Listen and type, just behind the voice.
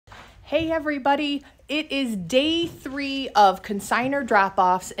Hey everybody, it is day 3 of consignor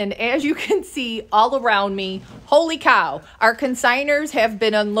drop-offs, and as you can see all around me, holy cow, our consignors have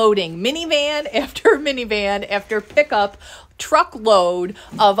been unloading minivan after pickup truckload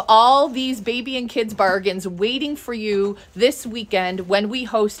of all these baby and kids bargains waiting for you this weekend when we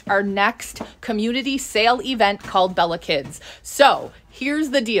host our next community sale event called Bella Kids. So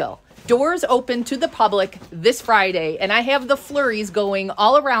here's the deal. Doors open to the public this Friday, and I have the flurries going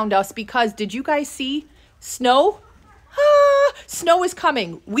all around us because did you guys see snow? Snow is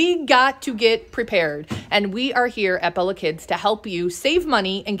coming. We got to get prepared, and we are here at Bella Kids to help you save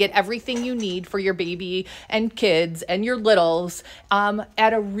money and get everything you need for your baby and kids and your littles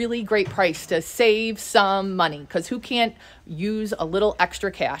at a really great price to save some money, because who can't use a little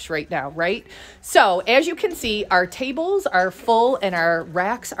extra cash right now, right? So as you can see, our tables are full and our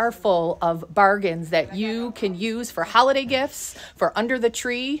racks are full of bargains that you can use for holiday gifts, for under the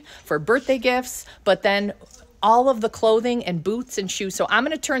tree, for birthday gifts, but then all of the clothing and boots and shoes. So I'm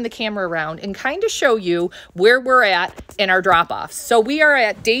going to turn the camera around and kind of show you where we're at in our drop-offs. So we are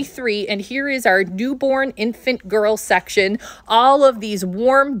at day 3, and here is our newborn infant girl section. All of these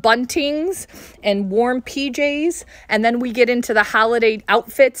warm buntings and warm PJs, and then we get into the holiday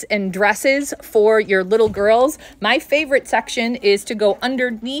outfits and dresses for your little girls. My favorite section is to go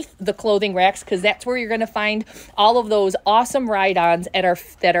underneath the clothing racks, because that's where you're going to find all of those awesome ride-ons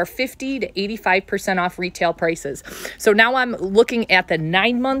that are 50 to 85% off retail price. So now I'm looking at the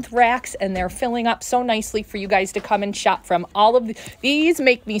 9-month racks, and they're filling up so nicely for you guys to come and shop from. All of these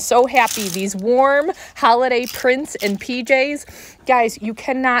make me so happy. These warm holiday prints and PJs. Guys, you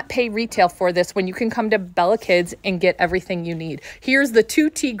cannot pay retail for this when you can come to Bella Kids and get everything you need. Here's the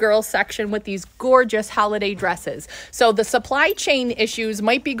 2T girl section with these gorgeous holiday dresses. So the supply chain issues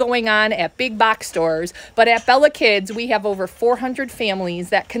might be going on at big box stores, but at Bella Kids, we have over 400 families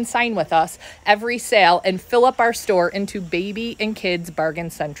that consign with us every sale and fill up our store into baby and kids bargain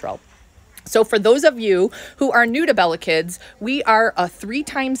central. So for those of you who are new to Bella Kids, we are a 3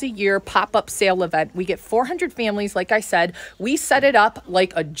 times a year pop-up sale event. We get 400 families, like I said. We set it up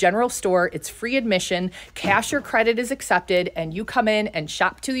like a general store. It's free admission. Cash or credit is accepted, and you come in and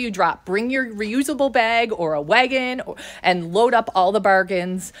shop till you drop. Bring your reusable bag or a wagon and load up all the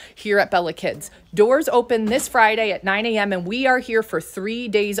bargains here at Bella Kids. Doors open this Friday at 9 a.m. and we are here for 3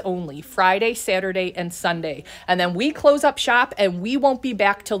 days only, Friday, Saturday, and Sunday. And then we close up shop, and we won't be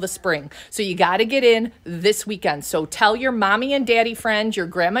back till the spring. So you got to get in this weekend. So tell your mommy and daddy friends, your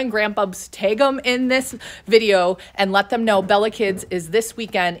grandma and grandpas, tag them in this video and let them know Bella Kids is this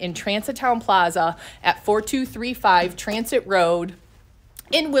weekend in Transitown Plaza at 4235 Transit Road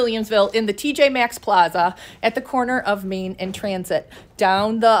in Williamsville, in the TJMaxx Plaza at the corner of Main and Transit,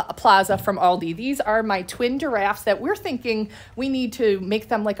 down the plaza from Aldi. These are my twin giraffes that we're thinking we need to make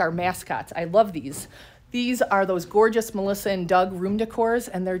them like our mascots. I love these. These are those gorgeous Melissa and Doug room decors,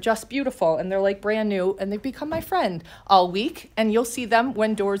 and they're just beautiful, and they're like brand new, and they've become my friend all week, and you'll see them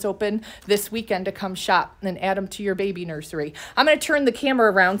when doors open this weekend to come shop and add them to your baby nursery. I'm going to turn the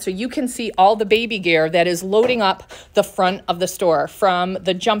camera around so you can see all the baby gear that is loading up the front of the store, from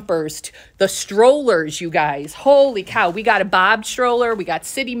the jumpers to the strollers, you guys. Holy cow, we got a Bob stroller, we got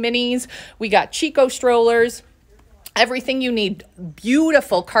City Minis, we got Chico strollers. Everything you need.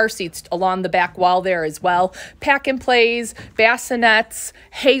 Beautiful car seats along the back wall there as well. Pack and plays, bassinets,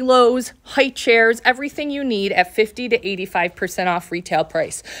 halos, height chairs, everything you need at 50 to 85% off retail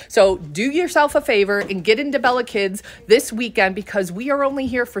price. So do yourself a favor and get into Bella Kids this weekend, because we are only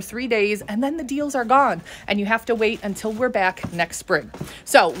here for 3 days and then the deals are gone and you have to wait until we're back next spring.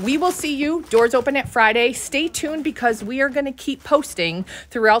 So we will see you. Doors open at Friday. Stay tuned, because we are going to keep posting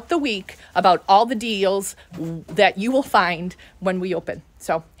throughout the week about all the deals that you will find when we open.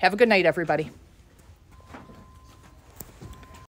 So have a good night, everybody.